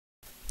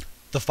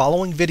The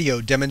following video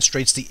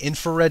demonstrates the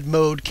infrared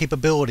mode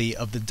capability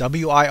of the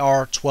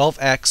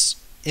WIR-12X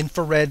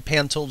infrared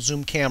pan-tilt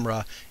zoom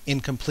camera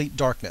in complete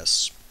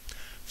darkness.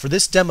 For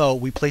this demo,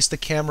 we place the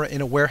camera in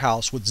a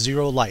warehouse with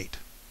zero light.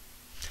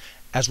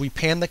 As we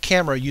pan the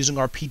camera using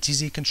our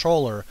PTZ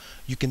controller,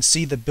 you can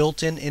see the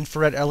built-in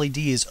infrared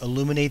LEDs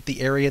illuminate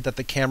the area that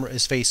the camera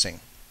is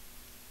facing.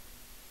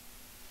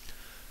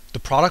 The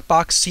product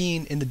box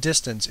seen in the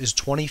distance is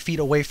 20 feet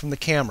away from the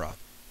camera.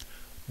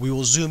 We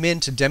will zoom in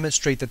to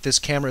demonstrate that this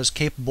camera is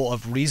capable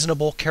of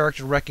reasonable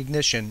character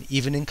recognition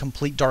even in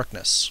complete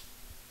darkness.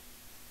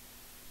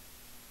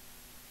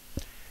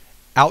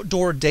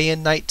 Outdoor day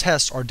and night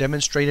tests are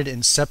demonstrated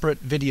in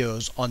separate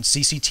videos on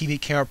CCTV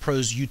Camera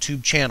Pro's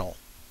YouTube channel.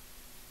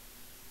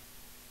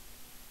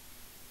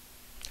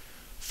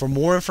 For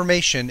more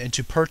information and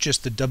to purchase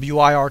the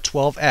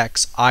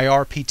WIR-12X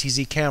IR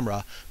PTZ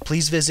camera,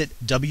 please visit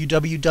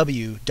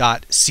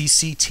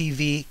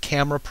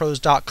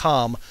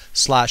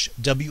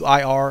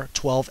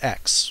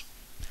www.cctvcamerapros.com/WIR12X.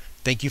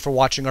 Thank you for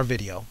watching our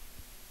video.